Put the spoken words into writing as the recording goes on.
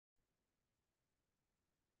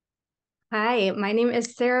Hi, my name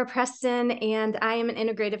is Sarah Preston, and I am an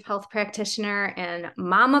integrative health practitioner and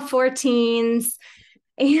mama four teens.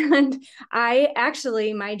 And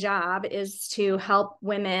my job is to help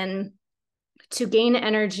women to gain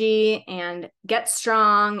energy and get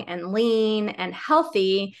strong and lean and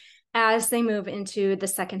healthy as they move into the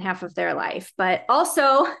second half of their life. But also,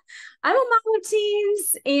 I'm a mom of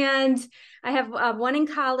teens, and I have one in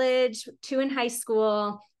college, two in high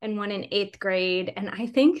school, and one in eighth grade. And I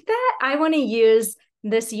think that I want to use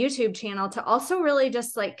this YouTube channel to also really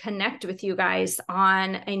just like connect with you guys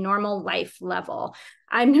on a normal life level.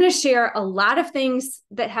 I'm going to share a lot of things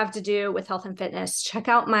that have to do with health and fitness. Check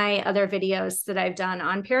out my other videos that I've done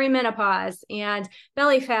on perimenopause and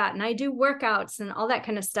belly fat, and I do workouts and all that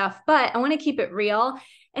kind of stuff. But I want to keep it real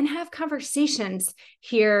and have conversations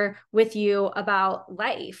here with you about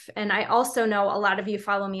life. And I also know a lot of you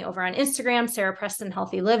follow me over on Instagram, Sarah Preston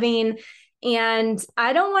Healthy Living. And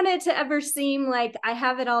I don't want it to ever seem like I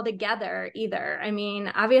have it all together either. I mean,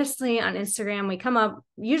 obviously on Instagram,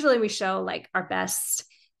 usually we show like our best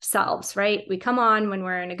selves, right? We come on when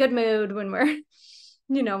we're in a good mood, when we're,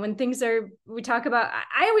 when we talk about,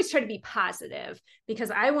 I always try to be positive because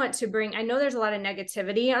I know there's a lot of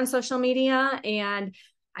negativity on social media, and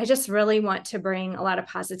I just really want to bring a lot of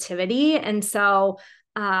positivity. And so,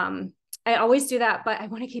 I always do that, but I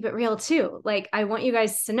want to keep it real too. Like, I want you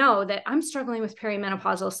guys to know that I'm struggling with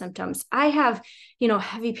perimenopausal symptoms. I have,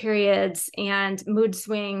 heavy periods and mood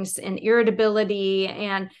swings and irritability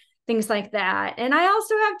and things like that. And I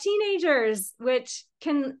also have teenagers, which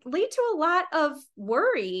can lead to a lot of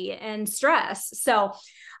worry and stress. So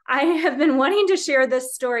I have been wanting to share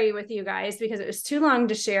this story with you guys because it was too long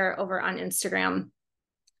to share over on Instagram.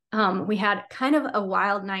 We had kind of a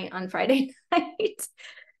wild night on Friday night.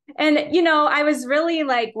 And, I was really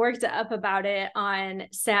like worked up about it on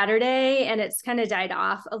Saturday, and it's kind of died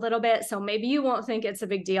off a little bit. So maybe you won't think it's a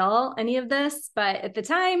big deal, any of this, but at the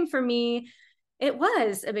time for me, it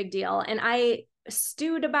was a big deal. And I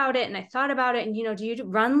stewed about it and I thought about it. And, do you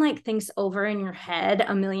run like things over in your head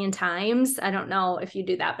a million times? I don't know if you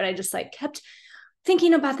do that, but I just like kept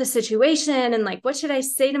thinking about the situation and like, what should I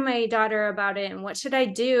say to my daughter about it? And what should I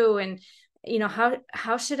do? And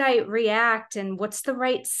how should I react, and what's the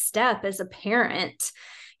right step as a parent?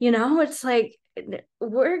 It's like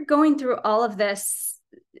we're going through all of this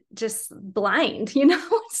just blind.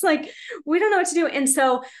 It's like we don't know what to do. And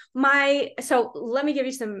so let me give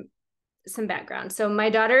you some background. So my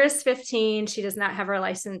daughter is 15. She does not have her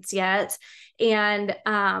license yet. And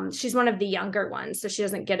she's one of the younger ones. So she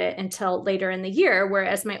doesn't get it until later in the year.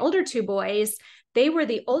 Whereas my older two boys, they were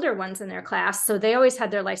the older ones in their class. So they always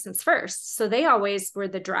had their license first. So they always were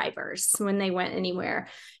the drivers when they went anywhere.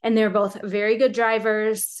 And they're both very good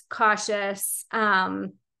drivers, cautious.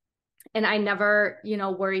 And I never,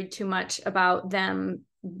 worried too much about them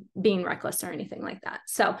being reckless or anything like that.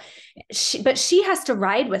 So but she has to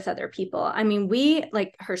ride with other people. I mean,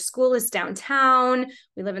 her school is downtown.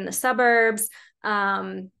 We live in the suburbs.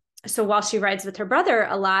 So while she rides with her brother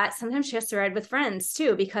a lot, sometimes she has to ride with friends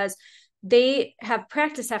too, because they have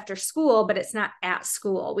practice after school, but it's not at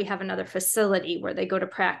school. We have another facility where they go to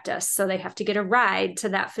practice. So they have to get a ride to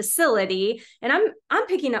that facility. And I'm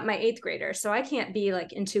picking up my eighth grader, so I can't be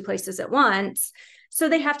like in two places at once. So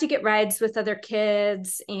they have to get rides with other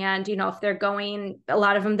kids. And, if they're going, a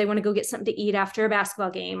lot of them, they want to go get something to eat after a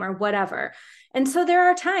basketball game or whatever. And so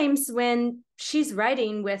there are times when she's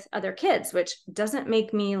riding with other kids, which doesn't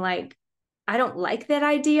make me like, I don't like that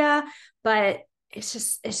idea, but it's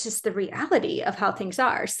just the reality of how things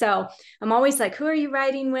are. So I'm always like, who are you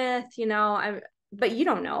riding with? But you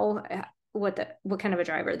don't know what kind of a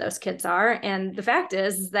driver those kids are. And the fact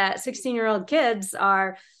is that 16-year-old kids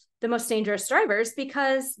are the most dangerous drivers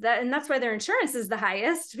and that's why their insurance is the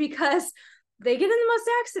highest, because they get in the most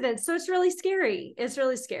accidents. So it's really scary. It's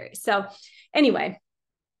really scary. So anyway,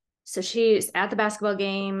 so she's at the basketball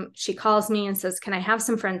game. She calls me and says, can I have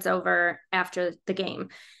some friends over after the game?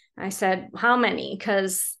 I said, how many?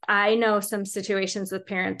 Because I know some situations with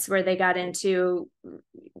parents where they got into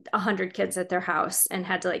 100 kids at their house and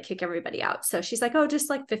had to like kick everybody out. So she's like, oh, just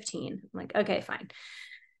like 15. I'm like, okay, fine.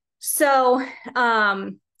 So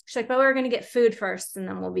she's like, but we're going to get food first and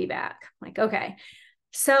then we'll be back. I'm like, okay.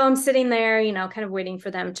 So I'm sitting there, kind of waiting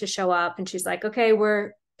for them to show up. And she's like, okay,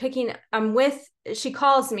 she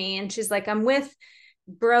calls me and she's like, I'm with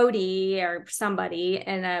Brody or somebody,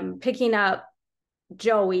 and I'm picking up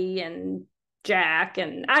Joey and Jack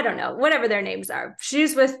and I don't know, whatever their names are.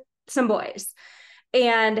 She's with some boys.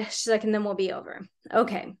 And she's like, and then we'll be over.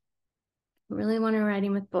 Okay. I really want her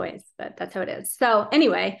riding with boys, but that's how it is. So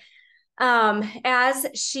anyway, as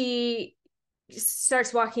she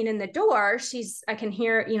starts walking in the door, I can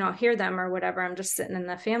hear them or whatever. I'm just sitting in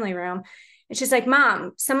the family room. And she's like,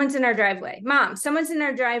 Mom, someone's in our driveway. Mom, someone's in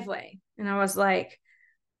our driveway. And I was like,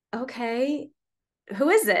 okay, who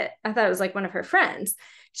is it? I thought it was like one of her friends.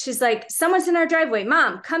 She's like, someone's in our driveway.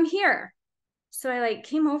 Mom, come here. So I like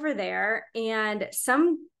came over there, and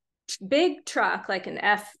some big truck, like an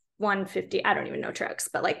F-150, I don't even know trucks,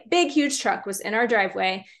 but like big, huge truck was in our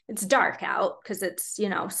driveway. It's dark out because it's,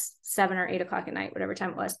 7 or 8 o'clock at night, whatever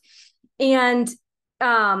time it was. And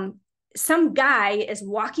some guy is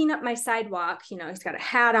walking up my sidewalk. He's got a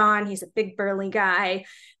hat on. He's a big burly guy,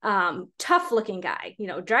 tough looking guy,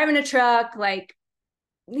 driving a truck. Like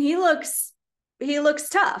he looks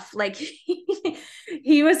tough. Like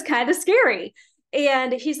he was kind of scary.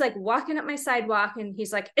 And he's like walking up my sidewalk, and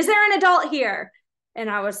he's like, is there an adult here? And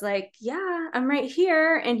I was like, yeah, I'm right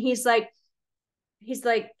here. And he's like, who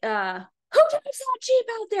drives that Jeep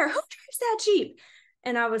out there? Who drives that Jeep?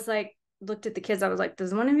 And I was like, looked at the kids. I was like,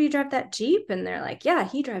 does one of you drive that Jeep? And they're like, yeah,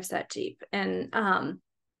 he drives that Jeep. And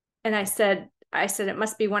I said, it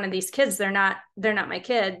must be one of these kids. They're not my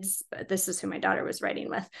kids, but this is who my daughter was riding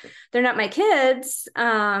with. They're not my kids.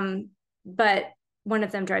 But one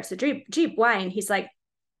of them drives a Jeep. Why? And he's like,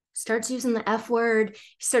 starts using the F word.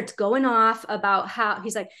 He starts going off about how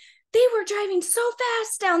he's like, they were driving so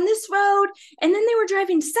fast down this road, and then they were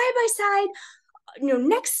driving side by side,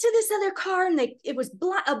 next to this other car, and it was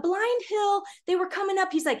a blind hill. They were coming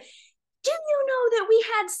up. He's like, do you know that we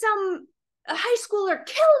had a high schooler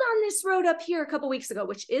killed on this road up here a couple weeks ago?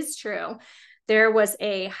 Which is true. There was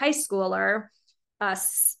a high schooler, I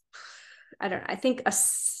don't know, I think a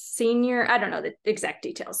senior, I don't know the exact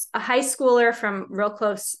details. A high schooler from real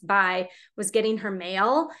close by was getting her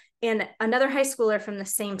mail, and another high schooler from the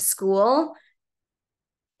same school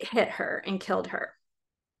hit her and killed her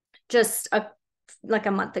just like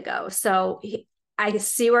a month ago. So I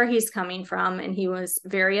see where he's coming from, and he was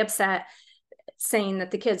very upset, saying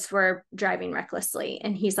that the kids were driving recklessly.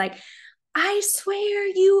 And he's like, I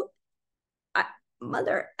swear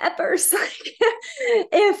mother effers,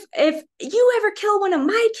 if you ever kill one of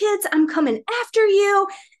my kids, I'm coming after you.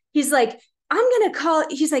 He's like,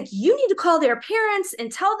 he's like, you need to call their parents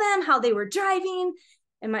and tell them how they were driving.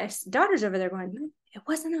 And my daughter's over there going, it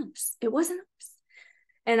wasn't us.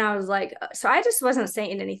 And I was like, so I just wasn't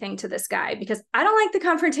saying anything to this guy because I don't like the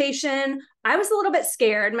confrontation. I was a little bit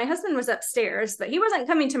scared. My husband was upstairs, but he wasn't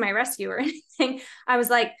coming to my rescue or anything. I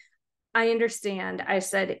was like, I understand. I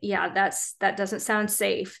said, yeah, that doesn't sound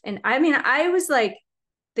safe. And I mean, I was like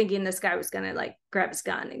thinking this guy was going to like grab his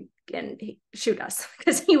gun and shoot us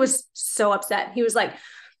because he was so upset. He was like,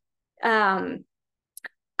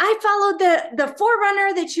 I followed the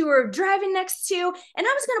forerunner that you were driving next to, and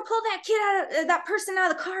I was going to pull that person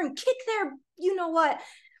out of the car and kick their, what,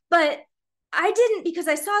 but I didn't because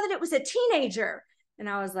I saw that it was a teenager. And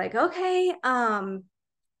I was like, okay,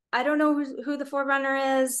 I don't know who the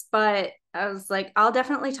forerunner is, but I was like, I'll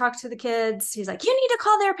definitely talk to the kids. He's like, you need to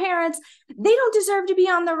call their parents. They don't deserve to be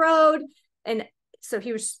on the road. And so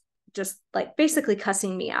he was just like basically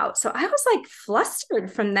cussing me out. So I was like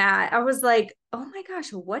flustered from that. I was like, oh my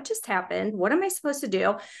gosh, what just happened? What am I supposed to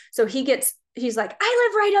do? So he's like, I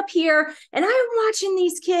live right up here and I'm watching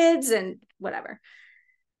these kids and whatever.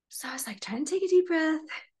 So I was like trying to take a deep breath.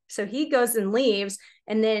 So he goes and leaves,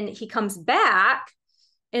 and then he comes back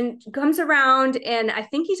and comes around, and I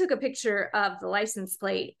think he took a picture of the license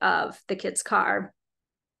plate of the kid's car.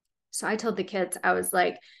 So I told the kids, I was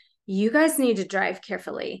like, you guys need to drive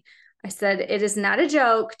carefully. I said, it is not a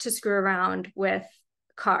joke to screw around with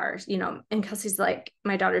cars, and Kelsey's like,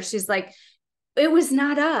 my daughter, she's like, it was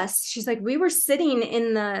not us. She's like, we were sitting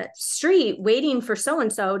in the street waiting for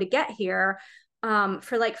so-and-so to get here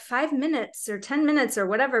for like 5 minutes or 10 minutes or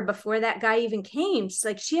whatever before that guy even came. She's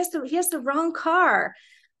like, he has the wrong car.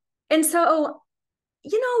 And so,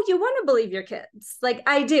 you want to believe your kids. Like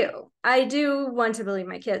I do want to believe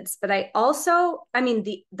my kids, but I mean,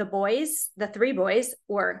 the boys, the 3 boys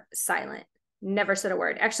were silent, never said a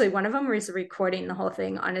word. Actually, one of them was recording the whole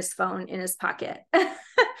thing on his phone in his pocket.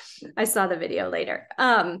 I saw the video later.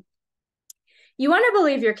 You want to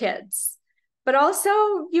believe your kids, but also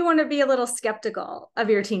you want to be a little skeptical of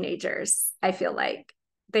your teenagers. I feel like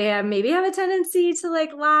they maybe have a tendency to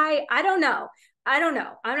like lie. I don't know.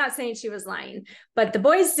 I'm not saying she was lying, but the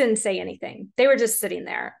boys didn't say anything. They were just sitting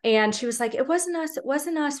there. And she was like, it wasn't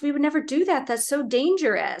us. We would never do that. That's so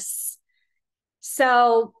dangerous.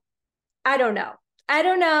 So I don't know. I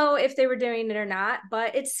don't know if they were doing it or not,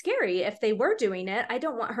 but it's scary if they were doing it. I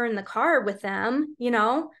don't want her in the car with them,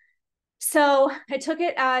 So I took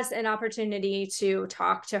it as an opportunity to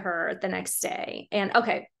talk to her the next day. And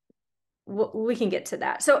okay, we can get to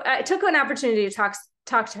that. So I took an opportunity to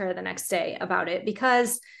talk to her the next day about it,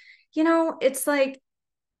 because, it's like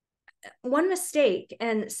one mistake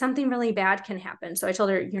and something really bad can happen. So I told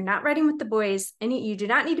her, you're not riding with the boys, and you do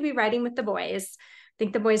not need to be riding with the boys. I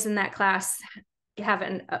think the boys in that class have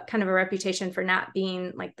kind of a reputation for not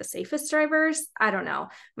being like the safest drivers. I don't know.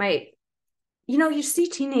 You see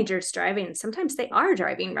teenagers driving, sometimes they are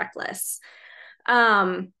driving reckless.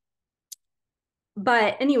 But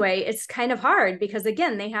anyway, it's kind of hard because,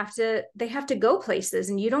 again, they have to go places,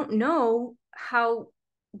 and you don't know how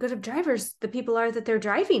good of drivers the people are that they're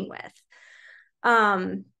driving with.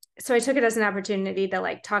 So I took it as an opportunity to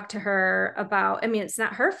like talk to her about, it's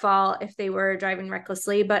not her fault if they were driving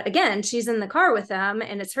recklessly, but again, she's in the car with them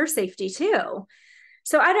and it's her safety too.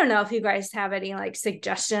 So I don't know if you guys have any like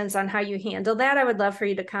suggestions on how you handle that. I would love for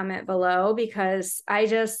you to comment below, because I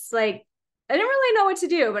didn't really know what to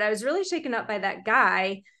do, but I was really shaken up by that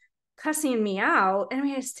guy cussing me out. And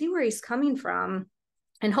I see where he's coming from.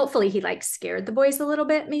 And hopefully he like scared the boys a little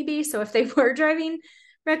bit, maybe. So if they were driving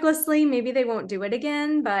recklessly, maybe they won't do it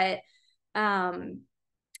again. But that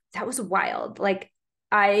was wild. Like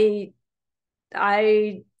I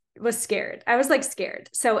was scared. I was like scared.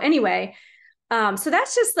 So anyway, so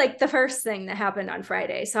that's just like the first thing that happened on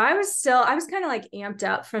Friday. So I was kind of like amped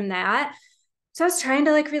up from that. So I was trying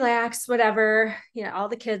to like relax, whatever, all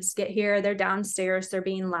the kids get here, they're downstairs, they're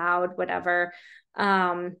being loud, whatever.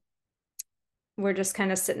 We're just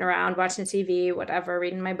kind of sitting around watching TV, whatever,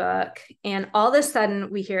 reading my book. And all of a sudden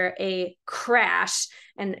we hear a crash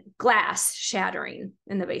and glass shattering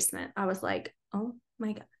in the basement. I was like, oh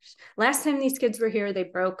my gosh. Last time these kids were here, they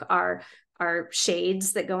broke our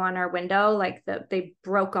shades that go on our window. Like they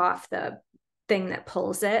broke off the thing that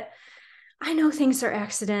pulls it. I know things are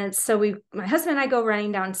accidents. So my husband and I go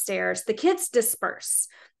running downstairs. The kids disperse.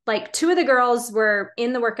 Like 2 of the girls were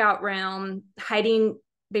in the workout room, hiding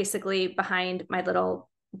basically behind my little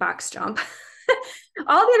box jump.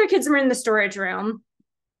 All the other kids were in the storage room.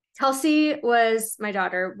 Kelsey, my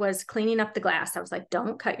daughter, was cleaning up the glass. I was like,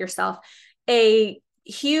 don't cut yourself. I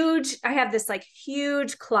have this like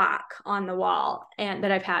huge clock on the wall, and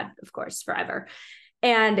that I've had, of course, forever.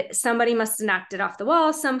 And somebody must have knocked it off the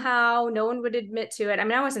wall somehow. No one would admit to it.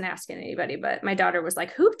 I wasn't asking anybody, but my daughter was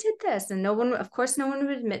like, who did this? And no one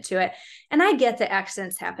would admit to it. And I get that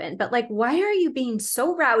accidents happen, but like, why are you being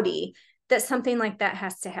so rowdy that something like that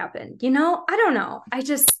has to happen? I don't know. I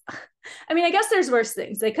guess there's worse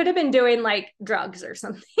things. They could have been doing like drugs or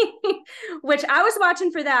something, which I was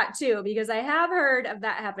watching for that too, because I have heard of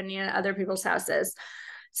that happening in other people's houses.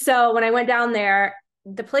 So when I went down there,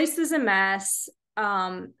 the place is a mess.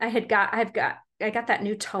 I got that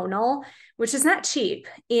new tonal, which is not cheap.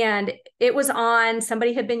 And it was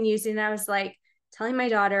somebody had been using it. I was like telling my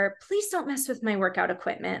daughter, please don't mess with my workout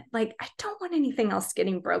equipment. Like, I don't want anything else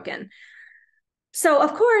getting broken. So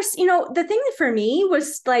of course, the thing for me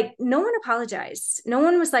was like, no one apologized. No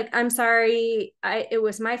one was like, I'm sorry. It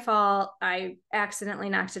was my fault. I accidentally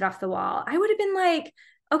knocked it off the wall. I would have been like,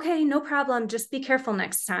 okay, no problem. Just be careful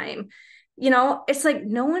next time. It's like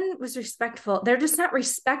no one was respectful. They're just not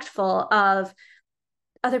respectful of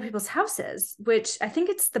other people's houses, which I think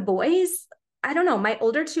it's the boys. I don't know. My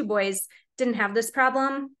older 2 boys didn't have this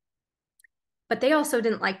problem, but they also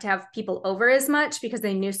didn't like to have people over as much because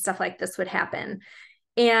they knew stuff like this would happen.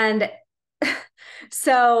 And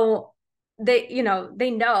so they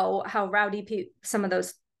know how rowdy some of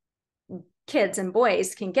those kids and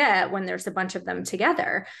boys can get when there's a bunch of them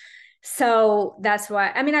together. So that's why,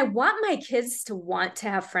 I want my kids to want to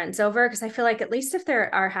have friends over, because I feel like at least if they're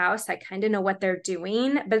at our house, I kind of know what they're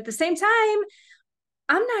doing. But at the same time,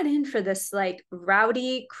 I'm not in for this like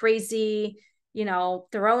rowdy, crazy,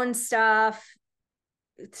 throwing stuff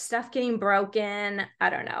getting broken. I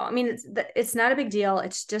don't know. It's not a big deal.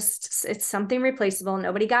 It's something replaceable.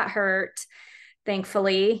 Nobody got hurt,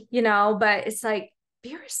 thankfully, but it's like,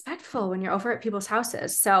 be respectful when you're over at people's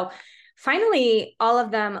houses. So finally, all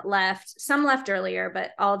of them left. Some left earlier,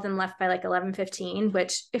 but all of them left by like 11:15,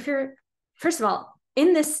 which first of all,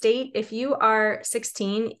 in this state, if you are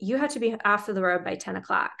 16, you have to be off of the road by 10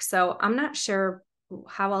 o'clock. So I'm not sure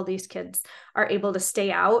how all these kids are able to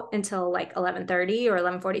stay out until like 11:30 or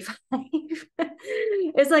 11:45.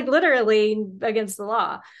 It's like literally against the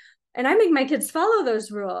law. And I make my kids follow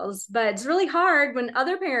those rules, but it's really hard when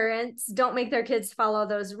other parents don't make their kids follow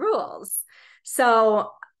those rules. So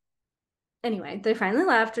anyway, they finally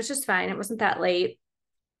left, which is fine. It wasn't that late.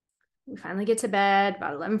 We finally get to bed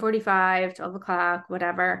about 11:45, 12 o'clock,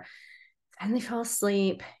 whatever. Finally fell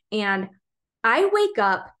asleep. And I wake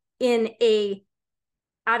up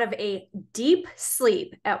out of a deep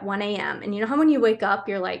sleep at 1 a.m. And you know how when you wake up,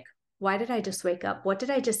 you're like, why did I just wake up? What did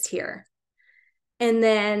I just hear? And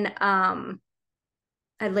then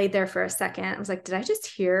I laid there for a second. I was like, did I just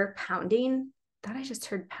hear pounding? Thought I just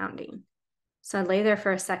heard pounding. So I lay there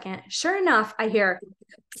for a second. Sure enough, I hear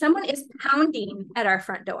someone is pounding at our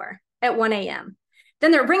front door at 1 a.m.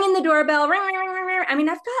 Then they're ringing the doorbell. Ring, ring, ring, ring, ring. I mean,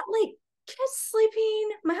 I've got like kids sleeping.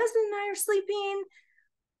 My husband and I are sleeping.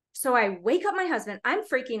 So I wake up my husband. I'm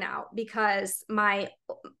freaking out because my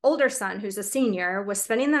older son, who's a senior, was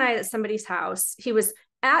spending the night at somebody's house. He was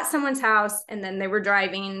at someone's house, and then they were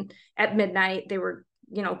driving at midnight. They were,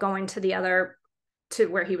 going to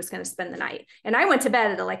where he was going to spend the night. And I went to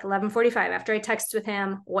bed at like 11:45 after I texted with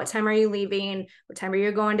him, what time are you leaving? What time are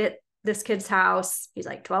you going to this kid's house? He's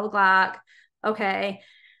like 12 o'clock. Okay.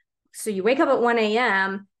 So you wake up at 1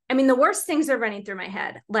 a.m. I mean, the worst things are running through my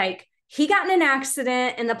head. Like, he got in an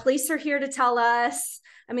accident and the police are here to tell us.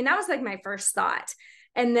 I mean, that was like my first thought.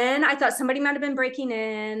 And then I thought somebody might've been breaking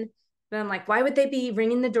in, but I'm like, why would they be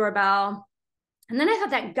ringing the doorbell? And then I thought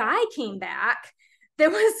that guy came back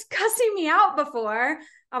that was cussing me out before.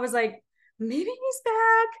 I was like, maybe he's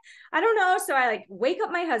back. I don't know. So I like wake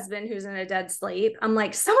up my husband, who's in a dead sleep. I'm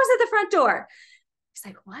like, someone's at the front door. He's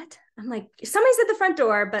like, what? I'm like, somebody's at the front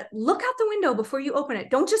door, but look out the window before you open it.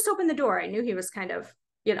 Don't just open the door. I knew he was kind of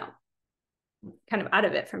out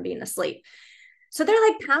of it from being asleep. So they're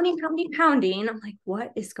like pounding, pounding, pounding. I'm like,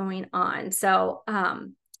 what is going on? So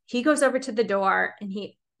he goes over to the door and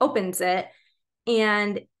he opens it,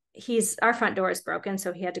 and our front door is broken.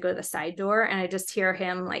 So he had to go to the side door, and I just hear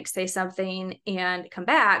him like say something and come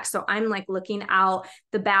back. So I'm like looking out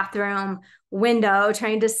the bathroom window,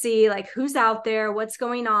 trying to see like who's out there, what's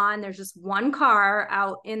going on. There's just one car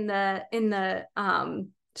out in the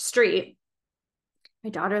street. My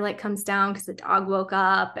daughter like comes down because the dog woke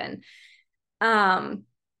up, and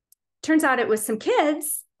turns out it was some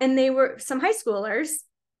kids, and they were some high schoolers,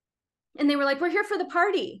 and they were like, we're here for the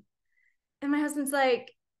party. And my husband's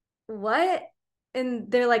like, what? And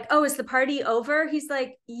they're like, oh, is the party over? He's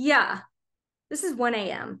like, yeah, this is 1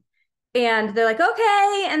 a.m. And they're like,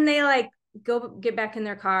 okay. And they like go get back in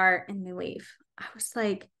their car and they leave. I was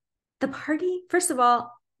like, the party? First of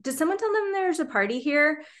all, did someone tell them there's a party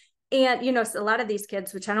here? And, a lot of these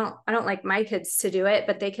kids, which I don't like my kids to do it,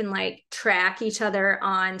 but they can like track each other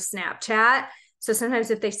on Snapchat. So sometimes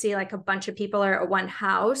if they see like a bunch of people are at one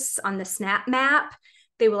house on the Snap map,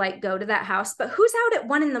 they will like go to that house. But who's out at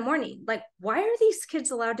 1 a.m? Like, why are these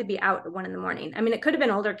kids allowed to be out at 1 a.m? I mean, it could have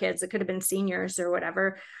been older kids. It could have been seniors or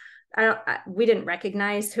whatever. We didn't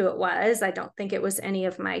recognize who it was. I don't think it was any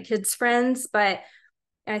of my kids' friends, but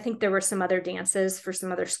I think there were some other dances for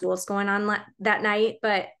some other schools going on that night.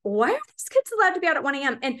 But why are these kids allowed to be out at 1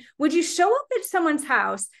 a.m? And would you show up at someone's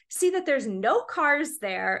house, see that there's no cars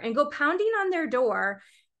there, and go pounding on their door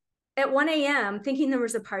at 1 a.m. thinking there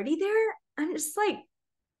was a party there? I'm just like,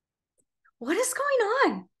 what is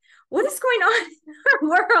going on? What is going on in our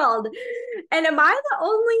world? And am I the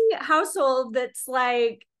only household that's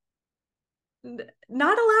like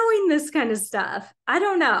not allowing this kind of stuff? I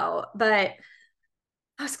don't know, but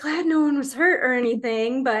I was glad no one was hurt or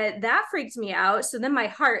anything, but that freaked me out. So then my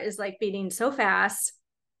heart is like beating so fast.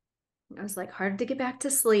 I was like hard to get back to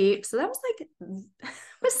sleep. So that was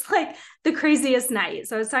like the craziest night.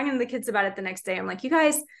 So I was talking to the kids about it the next day. I'm like, you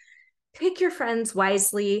guys pick your friends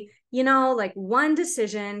wisely. Like one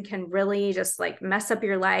decision can really just like mess up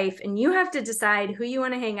your life, and you have to decide who you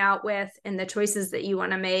want to hang out with and the choices that you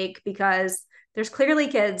want to make, because there's clearly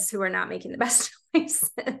kids who are not making the best choices.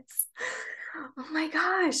 Oh my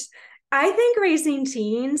gosh. I think raising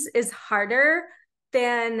teens is harder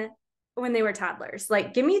than when they were toddlers.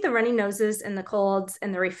 Like, give me the runny noses and the colds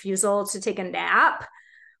and the refusal to take a nap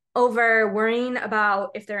over worrying about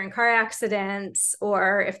if they're in car accidents,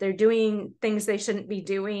 or if they're doing things they shouldn't be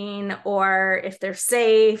doing, or if they're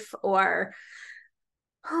safe, or,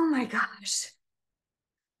 oh my gosh.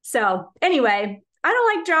 So anyway, I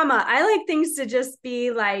don't like drama. I like things to just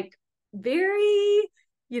be like very,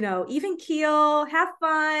 even keel, have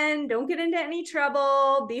fun, don't get into any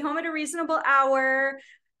trouble, be home at a reasonable hour,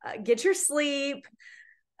 get your sleep.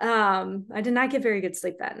 I did not get very good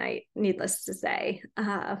sleep that night, needless to say.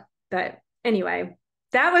 But anyway,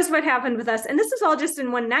 that was what happened with us. And this is all just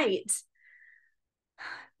in one night.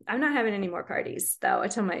 I'm not having any more parties, though. I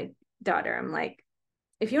told my daughter, I'm like,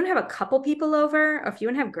 if you want to have a couple people over, or if you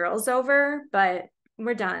want to have girls over, but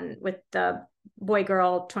we're done with the boy,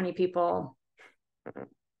 girl, 20 people.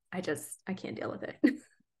 I can't deal with it.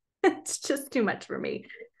 It's just too much for me.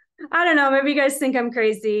 I don't know. Maybe you guys think I'm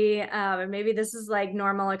crazy. Or maybe this is like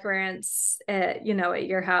normal occurrence at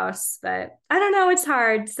your house, but I don't know. It's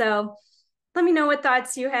hard. So let me know what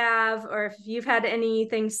thoughts you have, or if you've had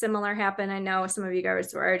anything similar happen. I know some of you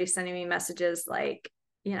guys were already sending me messages like,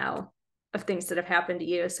 of things that have happened to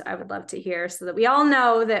you. So I would love to hear, so that we all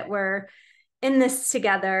know that we're in this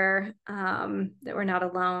together, that we're not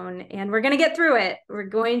alone, and we're going to get through it. We're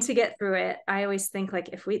going to get through it. I always think, like,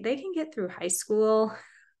 if they can get through high school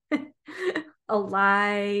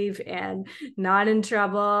alive and not in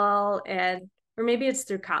trouble, or maybe it's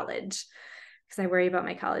through college, because I worry about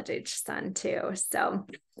my college age son too. So,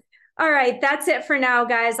 all right, that's it for now,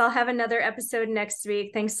 guys. I'll have another episode next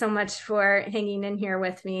week. Thanks so much for hanging in here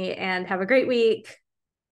with me, and have a great week.